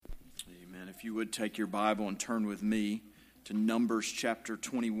If you would take your Bible and turn with me to Numbers chapter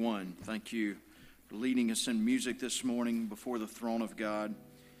 21. Thank you for leading us in music this morning before the throne of God.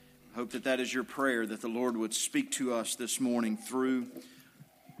 I hope that is your prayer, that the Lord would speak to us this morning through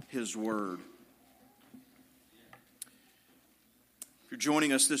His Word. If you're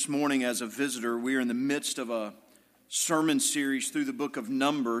joining us this morning as a visitor, we are in the midst of a sermon series through the book of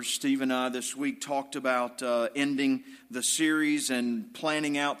Numbers. Steve and I this week talked about ending the series and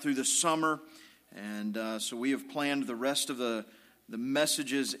planning out through the summer. And so we have planned the rest of the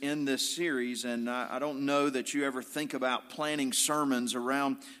messages in this series. And I don't know that you ever think about planning sermons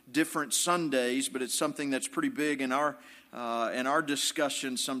around different Sundays, but it's something that's pretty big in our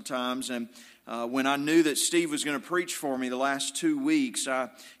discussion sometimes. And when I knew that Steve was going to preach for me the last 2 weeks, I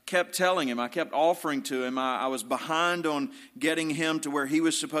kept telling him, I kept offering to him. I was behind on getting him to where he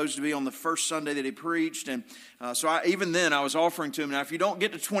was supposed to be on the first Sunday that he preached. And even then I was offering to him, now if you don't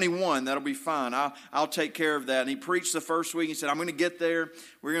get to 21, that'll be fine. I'll take care of that. And he preached the first week. He said, I'm going to get there.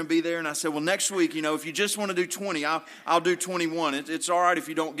 We're going to be there. And I said, well, next week, if you just want to do 20, I'll do 21. It's all right if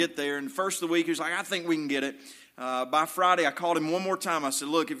you don't get there. And the first of the week, he was like, I think we can get it. By Friday, I called him one more time. I said,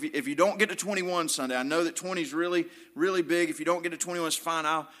 look, if you don't get to 21 Sunday, I know that 20 is really, really big. If you don't get to 21, it's fine.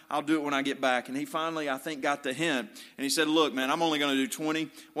 I'll do it when I get back. And he finally, I think, got the hint. And he said, look, man, I'm only going to do 20.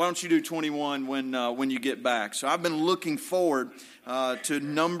 Why don't you do 21 when you get back? So I've been looking forward to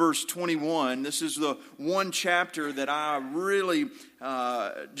Numbers 21. This is the one chapter that I really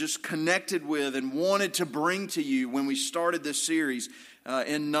just connected with and wanted to bring to you when we started this series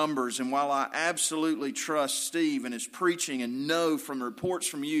in Numbers. And while I absolutely trust Steve and his preaching and know from reports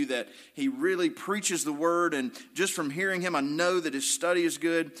from you that he really preaches the Word, and just from hearing him, I know that his study is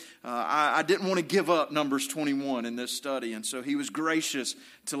good, I didn't want to give up Numbers 21 in this study. And so he was gracious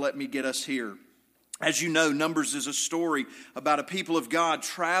to let me get us here. As you know, Numbers is a story about a people of God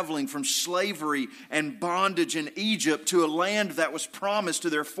traveling from slavery and bondage in Egypt to a land that was promised to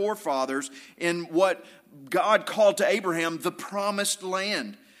their forefathers in what God called to Abraham the promised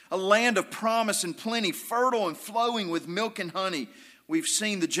land. A land of promise and plenty, fertile and flowing with milk and honey. We've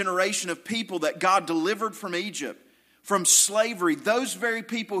seen the generation of people that God delivered from Egypt, from slavery. Those very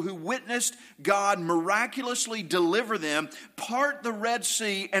people who witnessed God miraculously deliver them, part the Red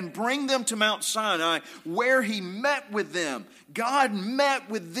Sea, and bring them to Mount Sinai, where He met with them. God met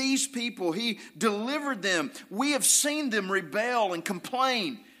with these people. He delivered them. We have seen them rebel and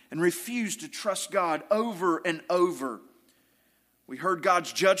complain and refuse to trust God over and over. We heard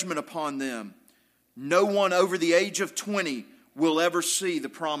God's judgment upon them. No one over the age of 20 will ever see the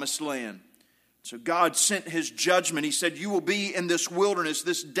promised land. So God sent His judgment. He said, you will be in this wilderness,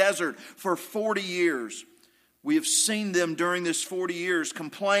 this desert, for 40 years. We have seen them during this 40 years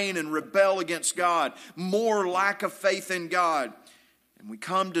complain and rebel against God. More lack of faith in God. And we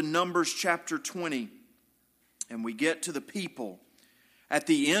come to Numbers chapter 20. And we get to the people at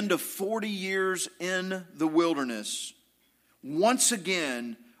the end of 40 years in the wilderness, once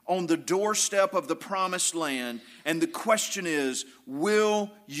again on the doorstep of the promised land. And the question is, will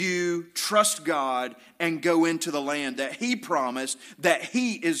you trust God and go into the land that He promised, that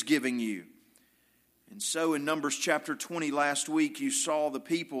He is giving you? And so in Numbers chapter 20 last week, you saw the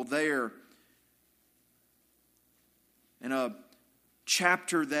people there in a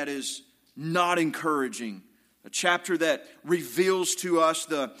chapter that is not encouraging. A chapter that reveals to us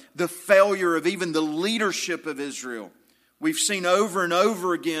the failure of even the leadership of Israel. We've seen over and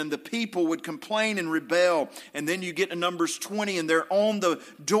over again the people would complain and rebel. And then you get to Numbers 20 and they're on the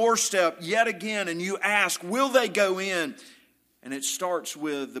doorstep yet again. And you ask, will they go in? And it starts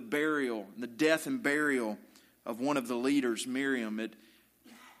with the burial, the death and burial of one of the leaders, Miriam. It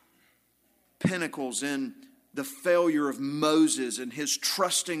pinnacles in the failure of Moses and his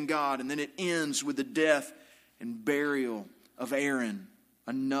trust in God. And then it ends with the death and burial of Aaron,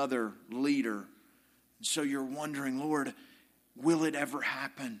 another leader. So you're wondering, Lord, will it ever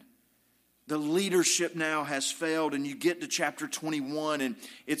happen? The leadership now has failed, and you get to chapter 21, and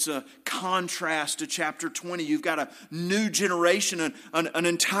it's a contrast to chapter 20. You've got a new generation, an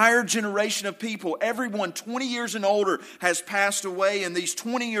entire generation of people. Everyone 20 years and older has passed away, and these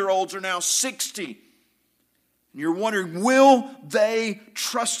 20-year-olds are now 60. And you're wondering, will they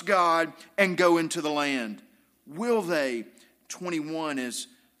trust God and go into the land? Will they? 21 is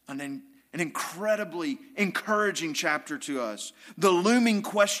an incredibly encouraging chapter to us. The looming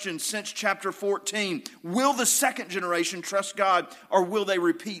question since chapter 14, will the second generation trust God or will they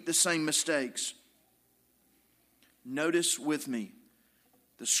repeat the same mistakes? Notice with me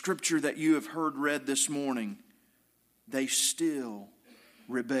the scripture that you have heard read this morning. They still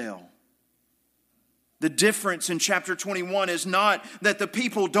rebel. The difference in chapter 21 is not that the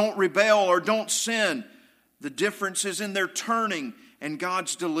people don't rebel or don't sin. The difference is in their turning and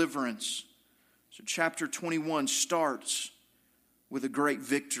God's deliverance. So chapter 21 starts with a great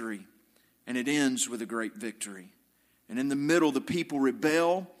victory, and it ends with a great victory. And in the middle, the people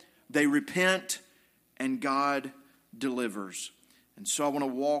rebel, they repent, and God delivers. And so I want to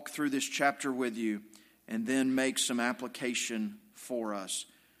walk through this chapter with you and then make some application for us.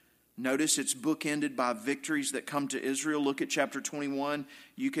 Notice it's bookended by victories that come to Israel. Look at chapter 21.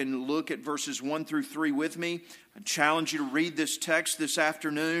 You can look at verses 1 through 3 with me. I challenge you to read this text this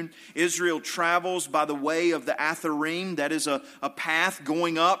afternoon. Israel travels by the way of the Atharim. That is a path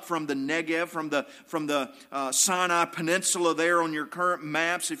going up from the Negev, from the Sinai Peninsula there on your current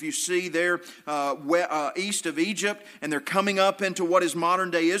maps. If you see there east of Egypt, and they're coming up into what is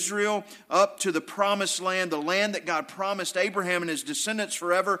modern day Israel, up to the promised land, the land that God promised Abraham and his descendants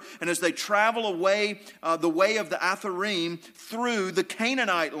forever. And as they travel away the way of the Atharim through the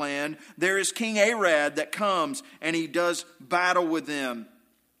Canaanite land, there is King Arad that comes and he does battle with them.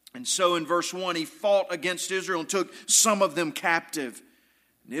 And so in verse 1, he fought against Israel and took some of them captive.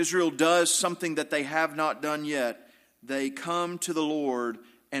 And Israel does something that they have not done yet. They come to the Lord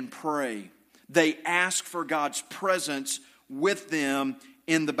and pray. They ask for God's presence with them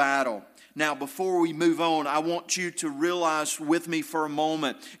in the battle. Now, before we move on, I want you to realize with me for a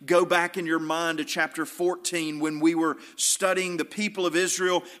moment, go back in your mind to chapter 14 when we were studying the people of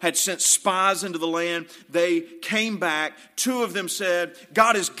Israel had sent spies into the land. They came back. 2 of them said,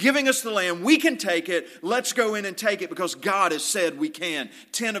 God is giving us the land. We can take it. Let's go in and take it because God has said we can.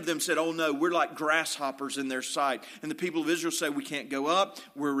 10 of them said, oh no, we're like grasshoppers in their sight. And the people of Israel say, we can't go up.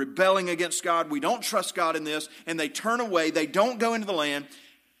 We're rebelling against God. We don't trust God in this. And they turn away. They don't go into the land.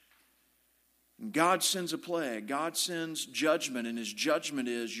 God sends a plague. God sends judgment, and his judgment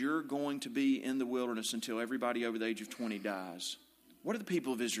is you're going to be in the wilderness until everybody over the age of 20 dies. What do the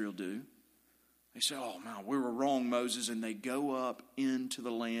people of Israel do? They say, oh, man, we were wrong, Moses, and they go up into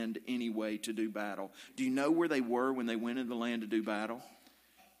the land anyway to do battle. Do you know where they were when they went into the land to do battle?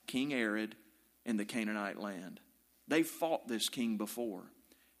 King Arad in the Canaanite land. They fought this king before,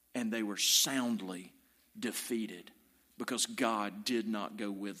 and they were soundly defeated because God did not go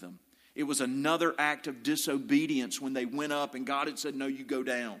with them. It was another act of disobedience when they went up and God had said, no, you go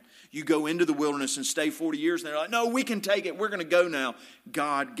down. You go into the wilderness and stay 40 years. And they're like, no, we can take it. We're going to go now.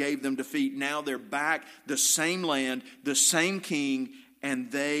 God gave them defeat. Now they're back, the same land, the same king, and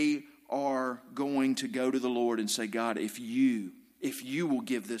they are going to go to the Lord and say, God, if you will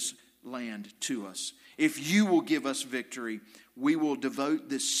give this land to us, if you will give us victory, we will devote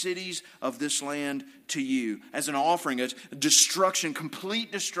the cities of this land to you as an offering, as destruction,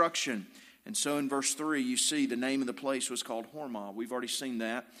 complete destruction. And so in verse 3, you see the name of the place was called Hormah. We've already seen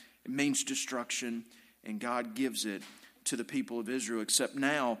that. It means destruction, and God gives it to the people of Israel. Except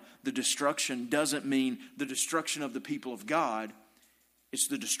now, the destruction doesn't mean the destruction of the people of God. It's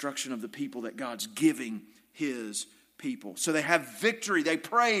the destruction of the people that God's giving his people. So they have victory. They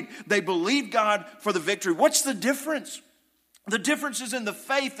prayed. They believed God for the victory. What's the difference? The difference is in the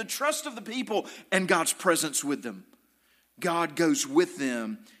faith, the trust of the people, and God's presence with them. God goes with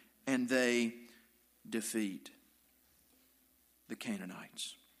them, and they defeat the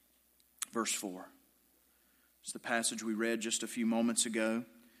Canaanites. Verse 4. It's the passage we read just a few moments ago.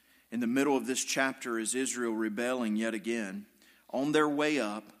 In the middle of this chapter is Israel rebelling yet again. On their way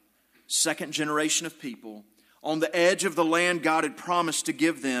up, second generation of people, on the edge of the land God had promised to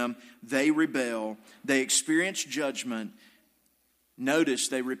give them, they rebel. They experience judgment. Notice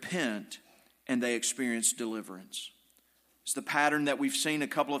they repent and they experience deliverance. It's the pattern that we've seen a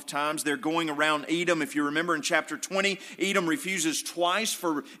couple of times. They're going around Edom. If you remember in chapter 20, Edom refuses twice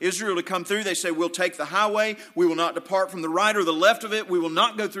for Israel to come through. They say, we'll take the highway. We will not depart from the right or the left of it. We will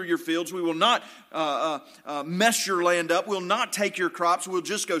not go through your fields. We will not mess your land up. We'll not take your crops. We'll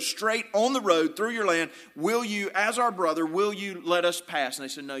just go straight on the road through your land. Will you, as our brother, will you let us pass? And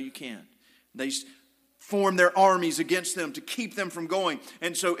they said, no, you can't. They form their armies against them to keep them from going.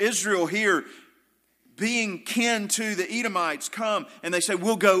 And so Israel here, being kin to the Edomites, come and they say,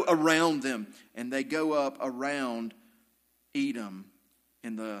 we'll go around them. And they go up around Edom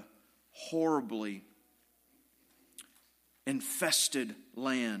in the horribly infested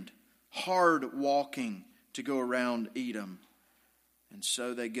land. Hard walking to go around Edom. And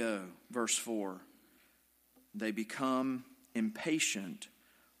so they go. Verse 4. They become impatient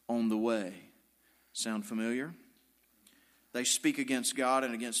on the way. Sound familiar? They speak against God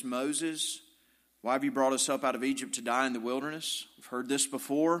and against Moses. Why have you brought us up out of Egypt to die in the wilderness? We've heard this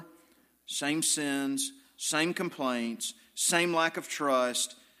before. Same sins, same complaints, same lack of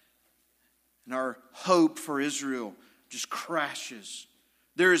trust. And our hope for Israel just crashes.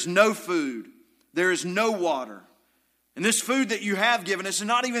 There is no food. There is no water. And this food that you have given us is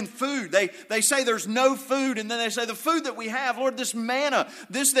not even food. They say there's no food, and then they say the food that we have, Lord, this manna,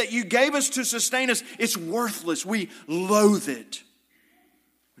 this that you gave us to sustain us, it's worthless. We loathe it.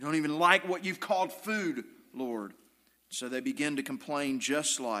 We don't even like what you've called food, Lord. So they begin to complain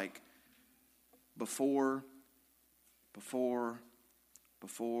just like before,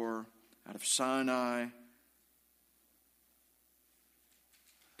 out of Sinai,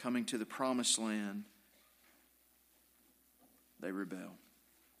 coming to the promised land, they rebel.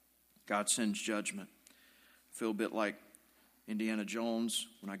 God sends judgment. I feel a bit like Indiana Jones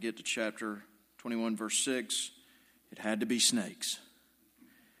when I get to chapter 21, verse 6. It had to be snakes.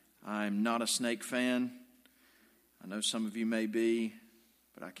 I'm not a snake fan. I know some of you may be,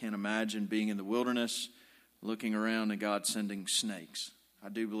 but I can't imagine being in the wilderness, looking around and God sending snakes. I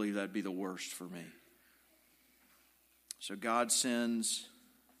do believe that'd be the worst for me. So God sends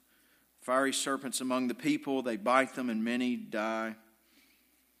fiery serpents among the people. They bite them and many die.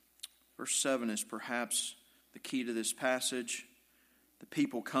 Verse 7 is perhaps the key to this passage. The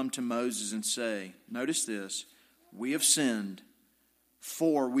people come to Moses and say, notice this, we have sinned,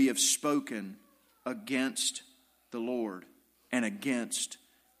 for we have spoken against the Lord and against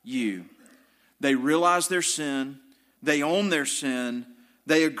you. They realize their sin. They own their sin.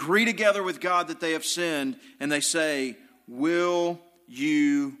 They agree together with God that they have sinned. And they say, will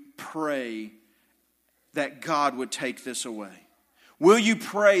you pray that God would take this away? Will you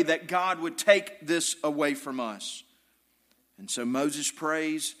pray that God would take this away from us? And so Moses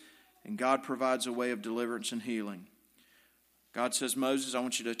prays, and God provides a way of deliverance and healing. God says, Moses, I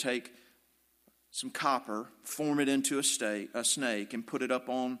want you to take some copper, form it into a snake, and put it up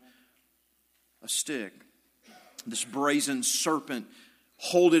on a stick. This brazen serpent,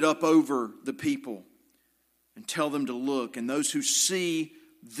 hold it up over the people and tell them to look. And those who see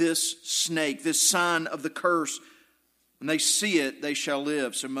this snake, this sign of the curse, when they see it, they shall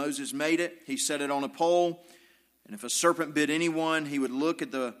live. So Moses made it. He set it on a pole. And if a serpent bit anyone, he would look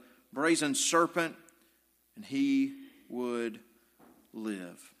at the brazen serpent and he would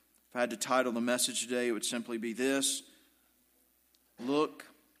live. If I had to title the message today, it would simply be this: look,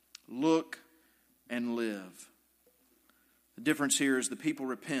 and live. The difference here is the people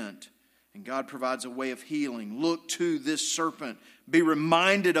repent, and God provides a way of healing. Look to this serpent. Be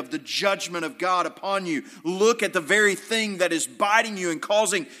reminded of the judgment of God upon you. Look at the very thing that is biting you and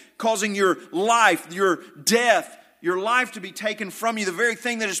causing your life, your death, your life to be taken from you. The very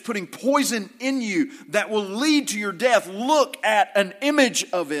thing that is putting poison in you that will lead to your death. Look at an image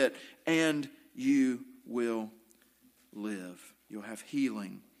of it and you will live. You'll have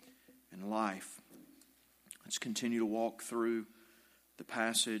healing and life. Let's continue to walk through the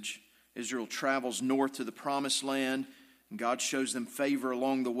passage. Israel travels north to the promised land, and God shows them favor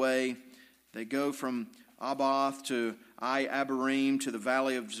along the way. They go from Abath to Abarim, to the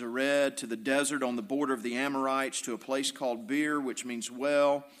valley of Zered, to the desert on the border of the Amorites, to a place called Beer, which means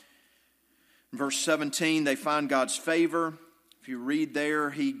well. In verse 17, they find God's favor. If you read there,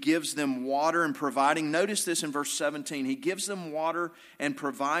 He gives them water and providing. Notice this in verse 17. He gives them water and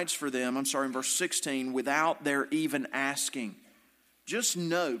provides for them, in verse 16, without their even asking. Just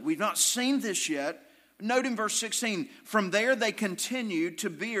note, we've not seen this yet. Note in verse 16, from there they continued to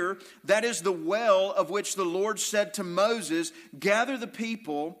Beer, that is the well of which the Lord said to Moses, gather the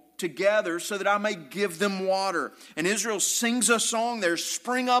people together so that I may give them water. And Israel sings a song there,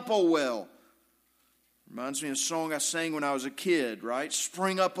 spring up, O well. Reminds me of a song I sang when I was a kid, right?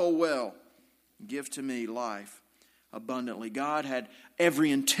 Spring up, O well, give to me life abundantly. God had every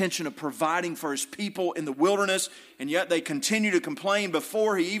intention of providing for His people in the wilderness, and yet they continue to complain.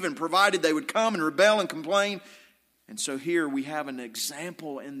 Before He even provided, they would come and rebel and complain. And so here we have an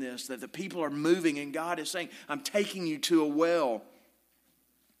example in this, that the people are moving and God is saying, I'm taking you to a well.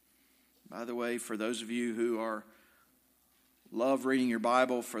 By the way, for those of you who love reading your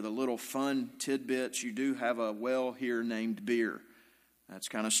Bible, for the little fun tidbits, you do have a well here named Beer. That's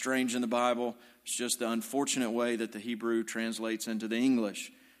kind of strange in the Bible. It's just the unfortunate way that the Hebrew translates into the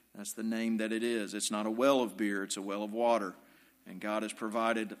English. That's the name that it is. It's not a well of beer, it's a well of water. And God has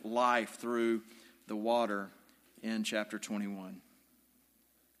provided life through the water in chapter 21.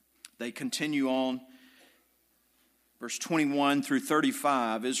 They continue on. Verse 21 through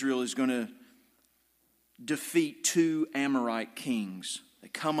 35, Israel is going to defeat two Amorite kings. They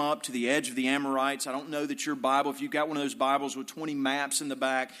come up to the edge of the Amorites. I don't know that your Bible, if you've got one of those Bibles with 20 maps in the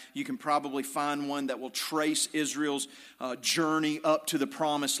back, you can probably find one that will trace Israel's journey up to the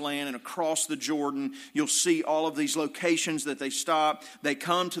Promised Land and across the Jordan. You'll see all of these locations that they stop. They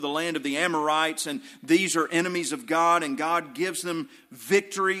come to the land of the Amorites, and these are enemies of God, and God gives them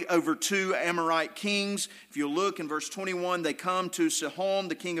victory over 2 Amorite kings. If you look in verse 21, they come to Sihon,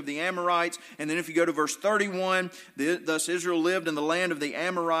 the king of the Amorites. And then if you go to verse 31, thus Israel lived in the land of the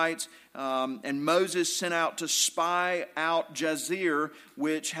Amorites, and Moses sent out to spy out Jazer,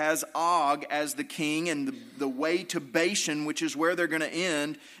 which has Og as the king, and the way to Bashan, which is where they're going to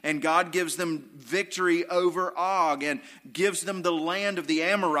end. And God gives them victory over Og and gives them the land of the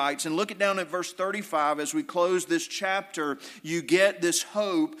Amorites. And look it down at verse 35 as we close this chapter. You get this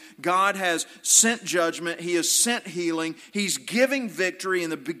hope. God has sent judgment. He has sent healing. He's giving victory in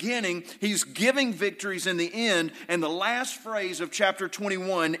the beginning. He's giving victories in the end. And the last phrase of chapter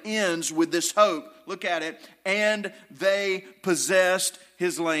 21 ends with this hope. Look at it. And they possessed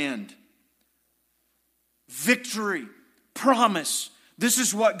his land. Victory. Promise. This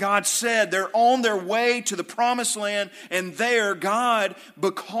is what God said. They're on their way to the Promised Land, and there God,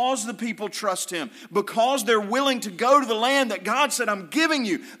 because the people trust Him, because they're willing to go to the land that God said, I'm giving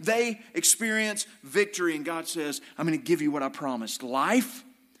you, they experience victory. And God says, I'm going to give you what I promised. Life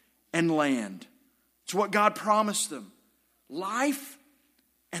and land. It's what God promised them. Life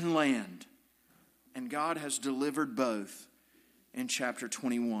and land. And God has delivered both in chapter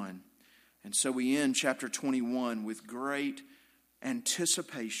 21. And so we end chapter 21 with great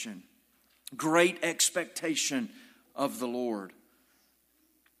anticipation, great expectation of the Lord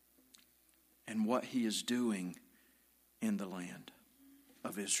and what He is doing in the land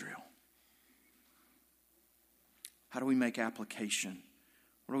of Israel. How do we make application?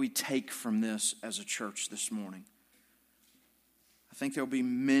 What do we take from this as a church this morning? I think there'll be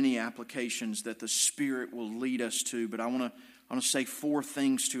many applications that the Spirit will lead us to, but I want to say 4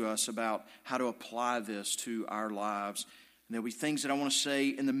 things to us about how to apply this to our lives. And there'll be things that I want to say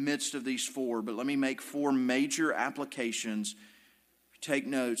in the midst of these 4, but let me make 4 major applications. If you take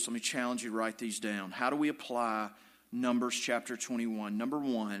notes, let me challenge you to write these down. How do we apply Numbers chapter 21? Number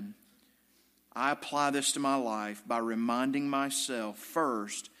 1, I apply this to my life by reminding myself,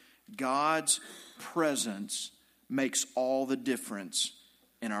 first, God's presence makes all the difference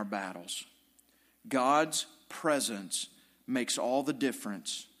in our battles. God's presence makes all the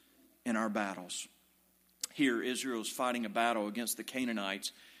difference in our battles. Here, Israel is fighting a battle against the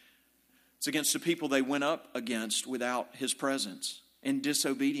Canaanites. It's against the people they went up against without His presence, in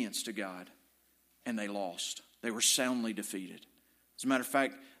disobedience to God. And they lost. They were soundly defeated. As a matter of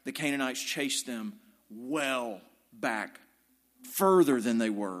fact, the Canaanites chased them well back, further than they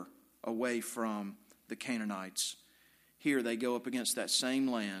were, away from the Canaanites. Here they go up against that same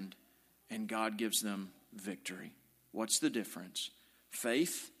land, and God gives them victory. What's the difference?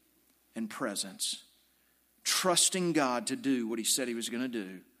 Faith and presence. Trusting God to do what He said He was going to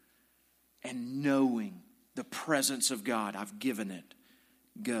do, and knowing the presence of God. I've given it.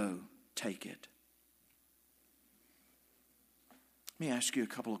 Go, take it. Let me ask you a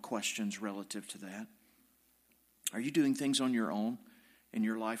couple of questions relative to that. Are you doing things on your own in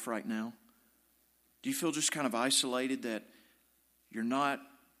your life right now? Do you feel just kind of isolated, that you're not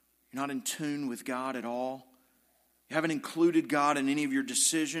in tune with God at all? You haven't included God in any of your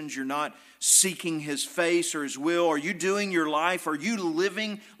decisions. You're not seeking His face or His will. Are you doing your life? Are you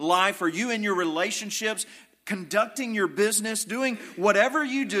living life? Are you in your relationships, conducting your business, doing whatever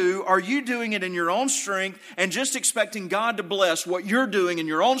you do? Are you doing it in your own strength and just expecting God to bless what you're doing in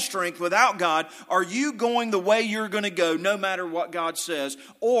your own strength without God? Are you going the way you're going to go no matter what God says?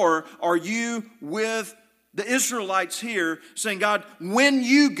 Or are you with the Israelites here saying, God, when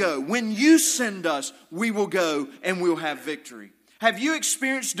you go, when you send us, we will go and we'll have victory? Have you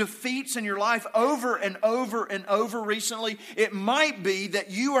experienced defeats in your life over and over and over recently? It might be that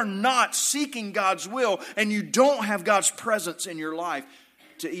you are not seeking God's will and you don't have God's presence in your life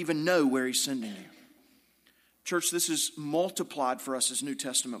to even know where He's sending you. Church, this is multiplied for us as New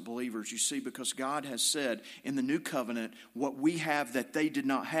Testament believers, you see, because God has said in the new covenant, what we have that they did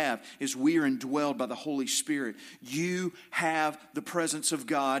not have is we are indwelled by the Holy Spirit. You have the presence of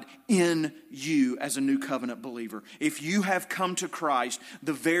God in you as a new covenant believer. If you have come to Christ,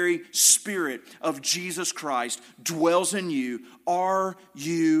 the very Spirit of Jesus Christ dwells in you. Are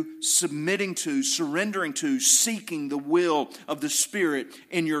you submitting to, surrendering to, seeking the will of the Spirit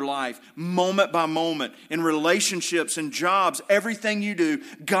in your life, moment by moment, in relationships and jobs, everything you do?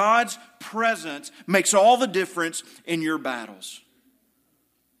 God's presence makes all the difference in your battles.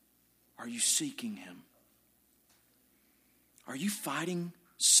 Are you seeking Him? Are you fighting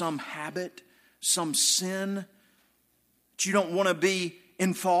some habit, some sin that you don't want to be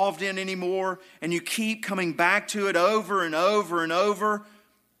involved in anymore, and you keep coming back to it over and over and over?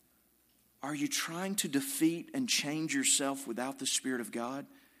 Are you trying to defeat and change yourself without the Spirit of God?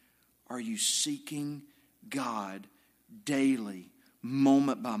 Are you seeking God daily,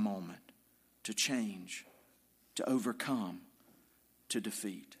 moment by moment, to change, to overcome, to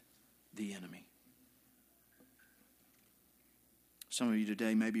defeat the enemy? Some of you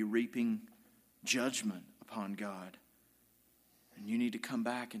today may be reaping judgment upon God. And you need to come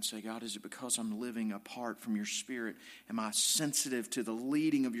back and say, God, is it because I'm living apart from your Spirit? Am I sensitive to the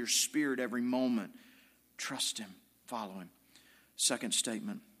leading of your Spirit every moment? Trust Him. Follow Him. Second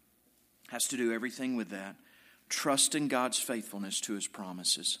statement has to do everything with that. Trusting God's faithfulness to His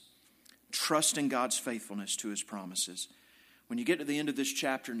promises. Trusting God's faithfulness to His promises. When you get to the end of this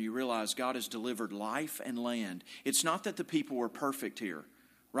chapter and you realize God has delivered life and land, it's not that the people were perfect here,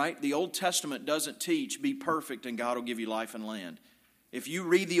 right? The Old Testament doesn't teach be perfect and God will give you life and land. If you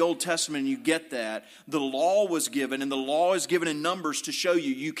read the Old Testament and you get that, the law was given, and the law is given in Numbers to show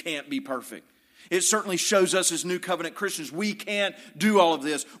you can't be perfect. It certainly shows us as New Covenant Christians we can't do all of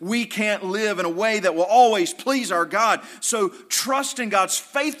this. We can't live in a way that will always please our God. So trust in God's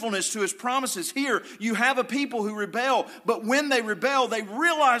faithfulness to His promises. Here you have a people who rebel, but when they rebel, they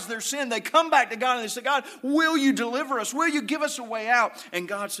realize their sin. They come back to God and they say, God, will you deliver us? Will you give us a way out? And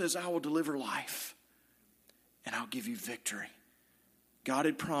God says, I will deliver life and I'll give you victory. God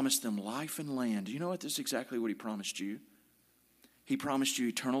had promised them life and land. Do you know what? This is exactly what He promised you. He promised you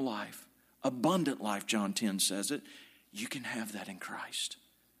eternal life. Abundant life, John 10 says it. You can have that in Christ.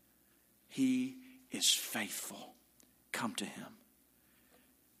 He is faithful. Come to Him.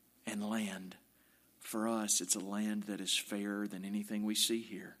 And land, for us, it's a land that is fairer than anything we see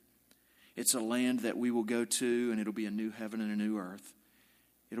here. It's a land that we will go to, and it'll be a new heaven and a new earth.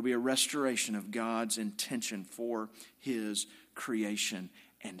 It'll be a restoration of God's intention for His creation.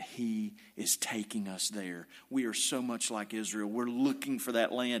 And He is taking us there. We are so much like Israel. We're looking for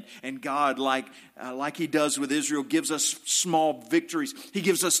that land. And God, like He does with Israel, gives us small victories. He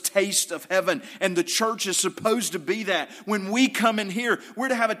gives us taste of heaven. And the church is supposed to be that. When we come in here, we're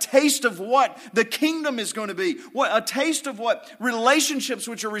to have a taste of what the kingdom is going to be. A taste of what relationships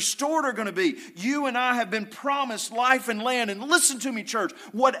which are restored are going to be. You and I have been promised life and land. And listen to me, church.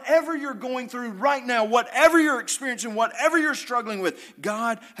 Whatever you're going through right now, whatever you're experiencing, whatever you're struggling with,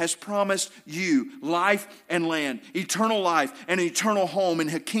 God has promised you life and land, eternal life and an eternal home in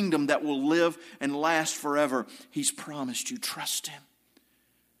a kingdom that will live and last forever. He's promised you. Trust Him.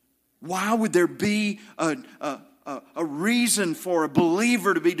 Why would there be a reason for a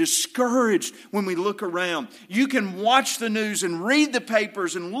believer to be discouraged when we look around? You can watch the news and read the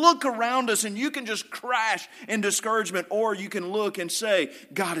papers and look around us and you can just crash in discouragement, or you can look and say,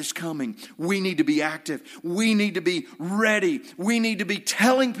 God is coming. We need to be active. We need to be ready. We need to be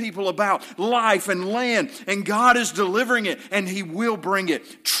telling people about life and land, and God is delivering it and He will bring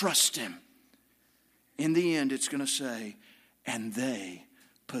it. Trust Him. In the end, it's going to say, and they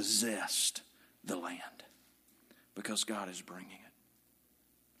possessed the land. Because God is bringing it.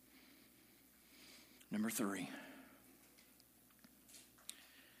 Number 3.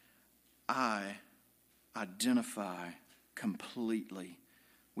 I identify completely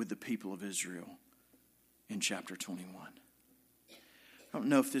with the people of Israel in chapter 21. I don't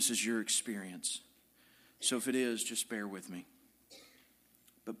know if this is your experience. So if it is, just bear with me.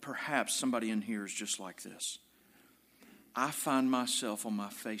 But perhaps somebody in here is just like this. I find myself on my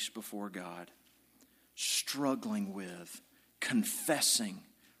face before God, struggling with, confessing,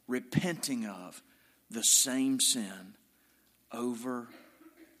 repenting of the same sin over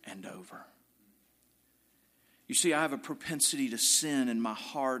and over. You see, I have a propensity to sin in my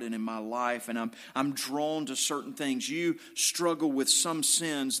heart and in my life, and I'm drawn to certain things. You struggle with some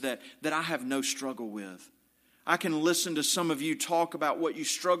sins that I have no struggle with. I can listen to some of you talk about what you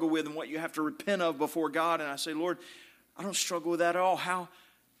struggle with and what you have to repent of before God, and I say, Lord, I don't struggle with that at all.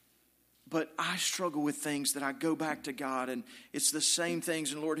 But I struggle with things that I go back to God, and it's the same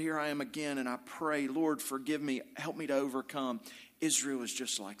things. And Lord, here I am again, and I pray, Lord, forgive me, help me to overcome. Israel is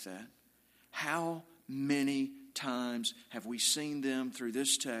just like that. How many times have we seen them through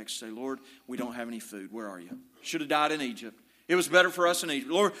this text say, Lord, we don't have any food. Where are you? Should have died in Egypt. It was better for us in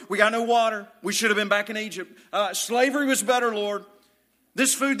Egypt. Lord, we got no water. We should have been back in Egypt. Slavery was better, Lord.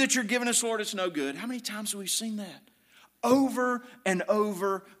 This food that you're giving us, Lord, it's no good. How many times have we seen that? Over and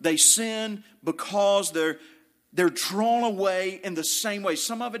over, they sin because they're drawn away in the same way.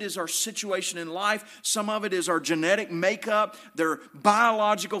 Some of it is our situation in life. Some of it is our genetic makeup. Their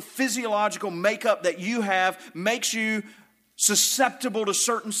biological, physiological makeup that you have makes you susceptible to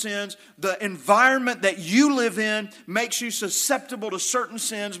certain sins. The environment that you live in makes you susceptible to certain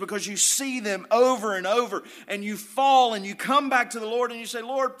sins because you see them over and over, and you fall and you come back to the Lord and you say,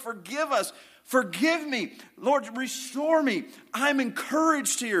 Lord, forgive us. Forgive me. Lord, restore me. I'm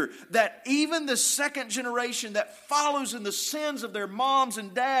encouraged here that even the second generation that follows in the sins of their moms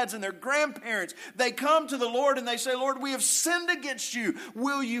and dads and their grandparents, they come to the Lord and they say, Lord, we have sinned against you.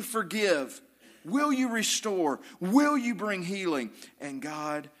 Will you forgive? Will you restore? Will you bring healing? And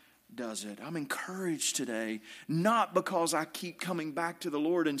God does it. I'm encouraged today, not because I keep coming back to the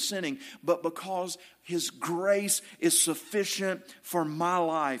Lord and sinning, but because His grace is sufficient for my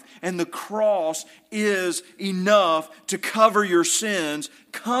life. And the cross is enough to cover your sins.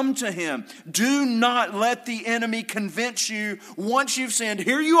 Come to Him. Do not let the enemy convince you once you've sinned.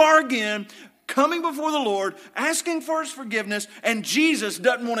 Here you are again, coming before the Lord, asking for His forgiveness, and Jesus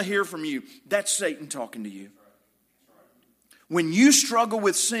doesn't want to hear from you. That's Satan talking to you. When you struggle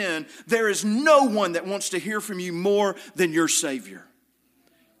with sin, there is no one that wants to hear from you more than your Savior.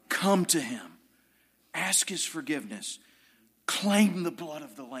 Come to Him. Ask His forgiveness. Claim the blood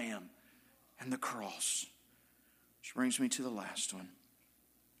of the Lamb and the cross. Which brings me to the last one.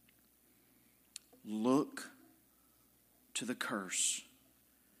 Look to the curse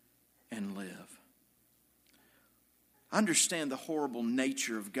and live. I understand the horrible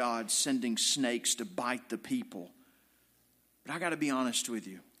nature of God sending snakes to bite the people. But I got to be honest with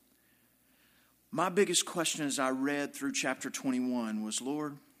you. My biggest question as I read through chapter 21 was,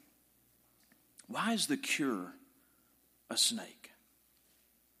 Lord, why is the cure a snake?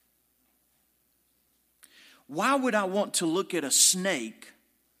 Why would I want to look at a snake,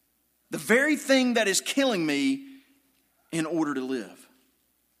 the very thing that is killing me, in order to live?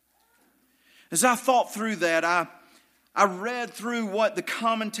 As I thought through that, I read through what the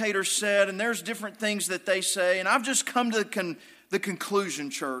commentators said, and there's different things that they say, and I've just come to the conclusion,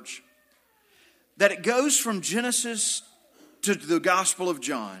 church, that it goes from Genesis to the Gospel of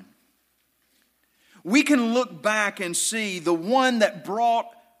John. We can look back and see the one that brought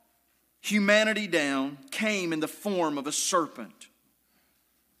humanity down came in the form of a serpent.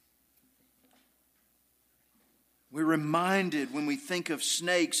 We're reminded when we think of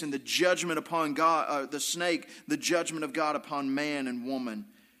snakes and the judgment upon God, the snake, the judgment of God upon man and woman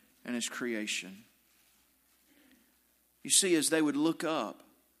and His creation. You see, as they would look up,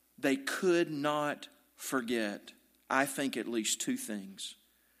 they could not forget, I think, at least two things.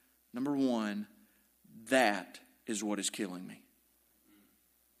 Number one, that is what is killing me.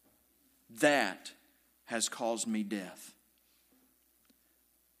 That has caused me death.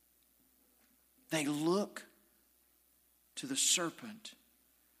 They look to the serpent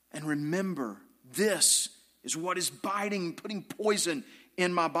and remember, this is what is biting, putting poison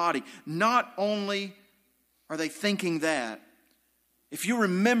in my body. Not only are they thinking that, if you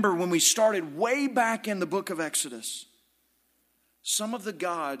remember when we started way back in the book of Exodus, some of the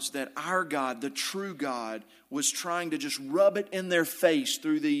gods that our God, the true God, was trying to just rub it in their face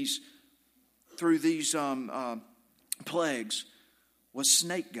through these plagues was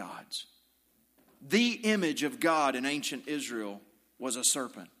snake gods. The image of God in ancient Israel was a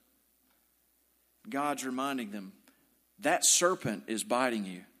serpent. God's reminding them, that serpent is biting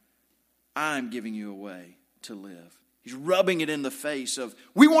you. I'm giving you a way to live. He's rubbing it in the face of,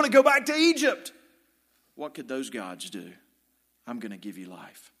 we want to go back to Egypt. What could those gods do? I'm going to give you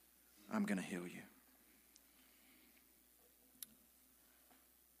life. I'm going to heal you.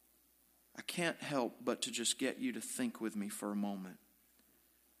 I can't help but to just get you to think with me for a moment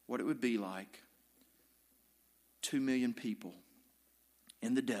what it would be like 2 million people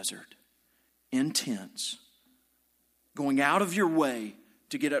in the desert, in tents, going out of your way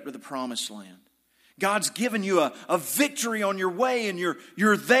to get up to the promised land. God's given you a victory on your way, and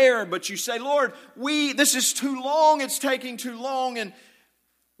you're there, but you say, Lord, this is too long, it's taking too long, and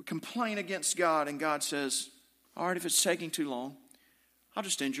we complain against God, and God says, all right, if it's taking too long, I'll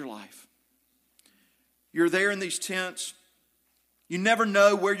just end your life. You're there in these tents. You never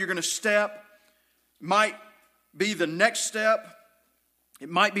know where you're going to step. It might be the next step. It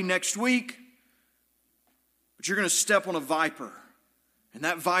might be next week. But you're going to step on a viper. And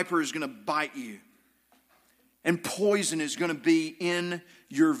that viper is going to bite you. And poison is going to be in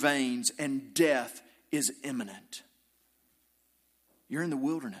your veins. And death is imminent. You're in the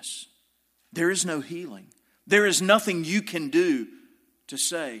wilderness. There is no healing. There is nothing you can do to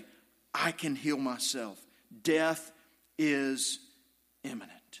say, I can heal myself. Death is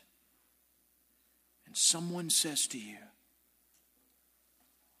imminent. And someone says to you,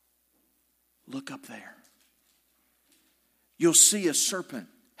 look up there. You'll see a serpent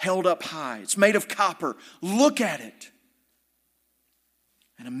held up high. It's made of copper. Look at it.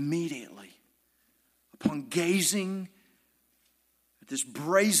 And immediately, upon gazing at this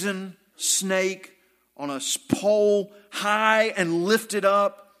brazen snake on a pole high and lifted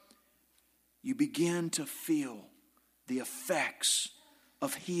up, you begin to feel the effects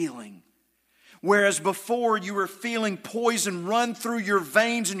of healing. Whereas before you were feeling poison run through your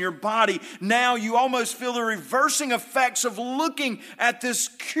veins in your body, now you almost feel the reversing effects of looking at this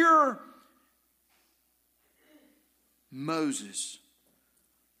cure. Moses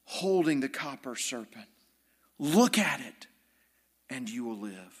holding the copper serpent. Look at it and you will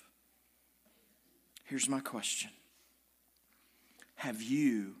live. Here's my question. Have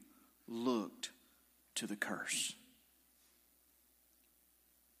you looked to the curse?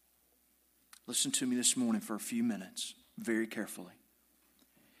 Listen to me this morning for a few minutes, very carefully.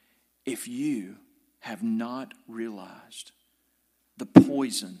 If you have not realized the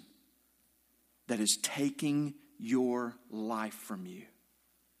poison that is taking your life from you,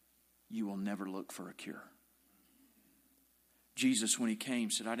 you will never look for a cure. Jesus, when he came,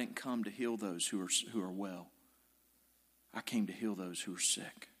 said, I didn't come to heal those who are well. I came to heal those who are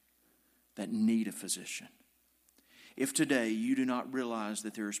sick, that need a physician. If today you do not realize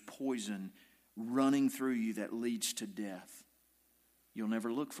that there is poison running through you that leads to death, you'll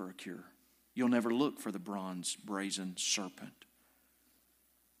never look for a cure. You'll never look for the bronze brazen serpent.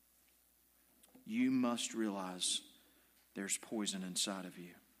 You must realize there's poison inside of you.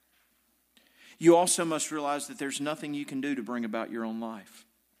 You also must realize that there's nothing you can do to bring about your own life.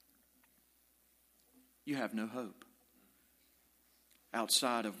 You have no hope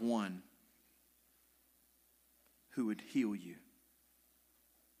outside of one who would heal you.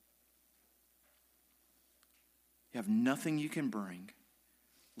 You have nothing you can bring.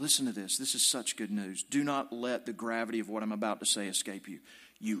 Listen to this. This is such good news. Do not let the gravity of what I'm about to say escape you.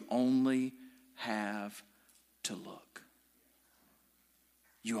 You only have to look.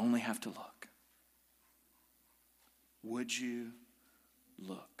 You only have to look. Would you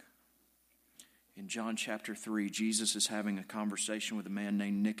look? In John chapter 3, Jesus is having a conversation with a man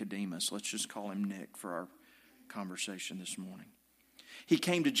named Nicodemus. Let's just call him Nick for our conversation this morning. He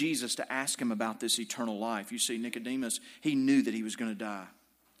came to Jesus to ask him about this eternal life. You see, Nicodemus, he knew that he was going to die.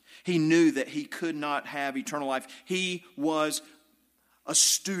 He knew that he could not have eternal life. He was a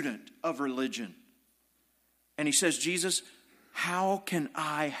student of religion. And he says, Jesus, how can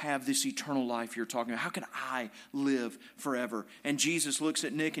I have this eternal life you're talking about? How can I live forever? And Jesus looks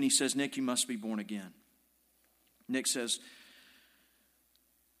at Nick and he says, Nick, you must be born again. Nick says,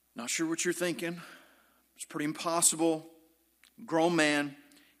 not sure what you're thinking. It's pretty impossible. Grown man,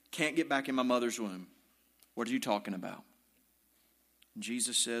 can't get back in my mother's womb. What are you talking about? And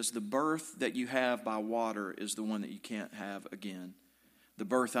Jesus says, the birth that you have by water is the one that you can't have again. The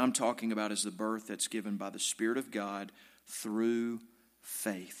birth I'm talking about is the birth that's given by the Spirit of God through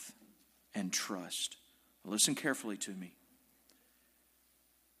faith and trust. Listen carefully to me.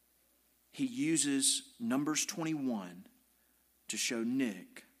 He uses Numbers 21 to show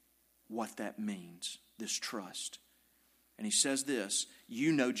Nick what that means, this trust. And he says this,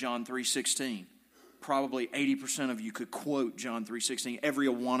 you know John 3:16. Probably 80% of you could quote John 3:16. Every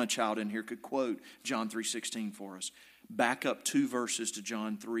Awana child in here could quote John 3:16 for us. Back up 2 verses to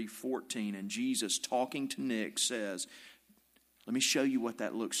John 3:14, and Jesus, talking to Nick, says, let me show you what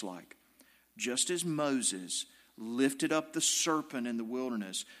that looks like. Just as Moses lifted up the serpent in the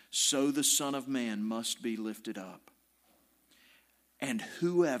wilderness, so the Son of Man must be lifted up. And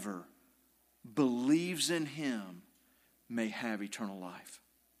whoever believes in him may have eternal life.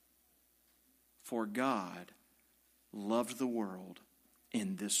 For God loved the world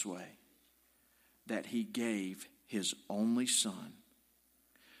in this way, that he gave his only Son,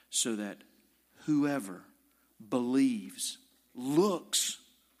 so that whoever believes, looks,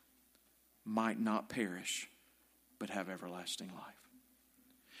 might not perish, but have everlasting life.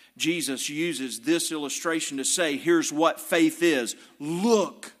 Jesus uses this illustration to say, here's what faith is.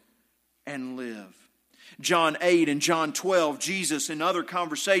 Look and live. John 8 and John 12, Jesus in other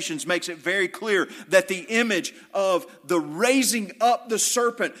conversations makes it very clear that the image of the raising up the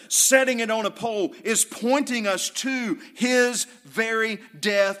serpent, setting it on a pole, is pointing us to his very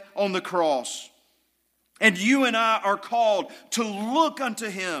death on the cross. And you and I are called to look unto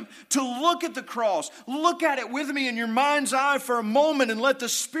him, to look at the cross. Look at it with me in your mind's eye for a moment and let the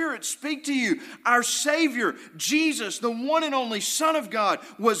Spirit speak to you. Our Savior, Jesus, the one and only Son of God,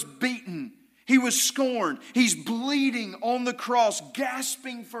 was beaten. He was scorned. He's bleeding on the cross,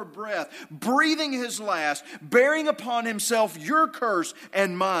 gasping for breath, breathing his last, bearing upon himself your curse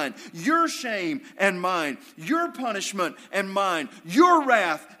and mine, your shame and mine, your punishment and mine, your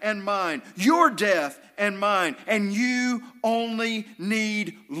wrath and mine, your death and mine. And you only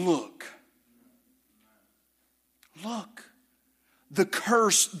need look. Look. The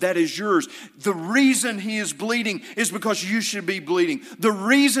curse that is yours. The reason he is bleeding is because you should be bleeding. The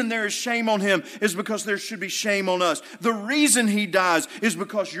reason there is shame on him is because there should be shame on us. The reason he dies is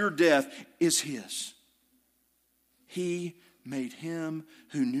because your death is his. He made him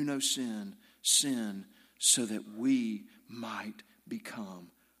who knew no sin, sin, so that we might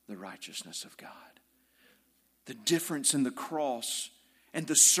become the righteousness of God. The difference in the cross and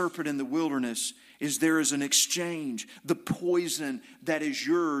the serpent in the wilderness is there is an exchange. The poison that is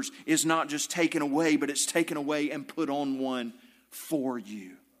yours is not just taken away, but it's taken away and put on one for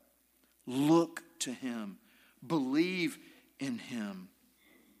you. Look to him. Believe in him.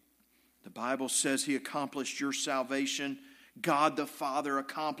 The Bible says he accomplished your salvation. God the Father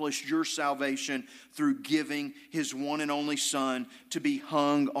accomplished your salvation through giving his one and only Son to be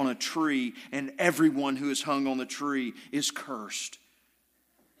hung on a tree, and everyone who is hung on the tree is cursed.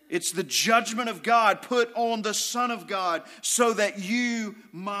 It's the judgment of God put on the Son of God so that you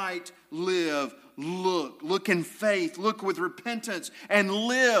might live. Look in faith, look with repentance and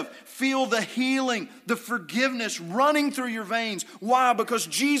live. Feel the healing, the forgiveness running through your veins. Why? Because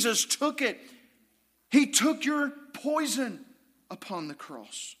Jesus took it. He took your poison upon the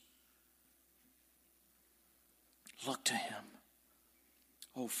cross. Look to him.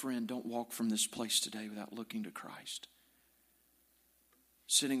 Oh friend, don't walk from this place today without looking to Christ.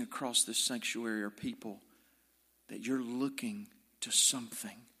 Sitting across this sanctuary are people that you're looking to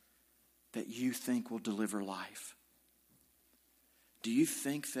something that you think will deliver life. Do you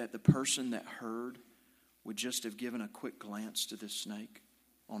think that the person that heard would just have given a quick glance to this snake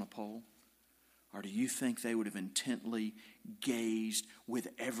on a pole? Or do you think they would have intently gazed with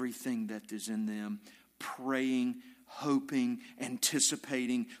everything that is in them, praying, hoping,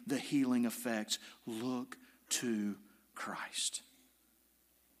 anticipating the healing effects? Look to Christ.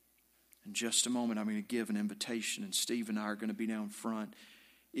 In just a moment, I'm going to give an invitation, and Steve and I are going to be down front.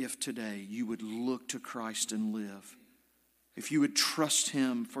 If today you would look to Christ and live, if you would trust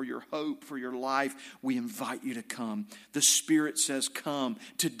him for your hope, for your life, we invite you to come. The Spirit says, come.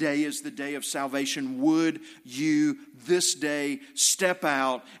 Today is the day of salvation. Would you this day step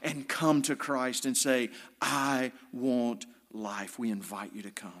out and come to Christ and say, I want life? We invite you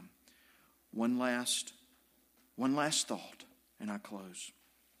to come. One last thought, and I close.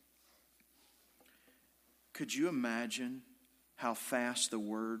 Could you imagine how fast the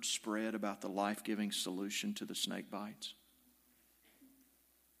word spread about the life-giving solution to the snake bites?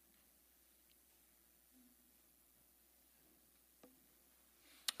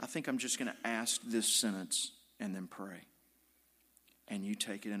 I think I'm just going to ask this sentence and then pray. And you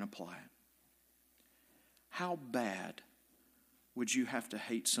take it and apply it. How bad would you have to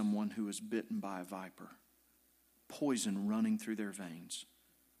hate someone who was bitten by a viper, poison running through their veins,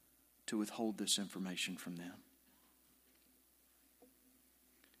 to withhold this information from them?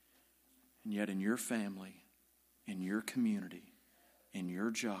 And yet in your family, in your community, in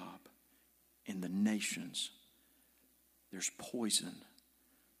your job, in the nations, there's poison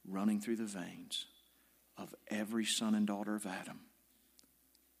running through the veins of every son and daughter of Adam.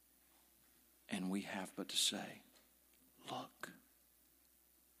 And we have but to say, look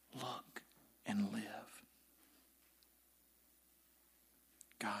and live.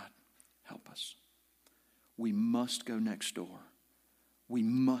 God, help us. We must go next door. We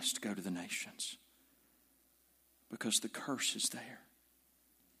must go to the nations. Because the curse is there.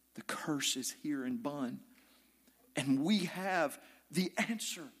 The curse is here in Bunn. And we have the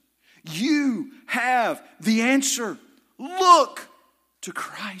answer. You have the answer. Look to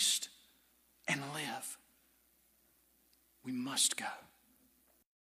Christ and live. We must go.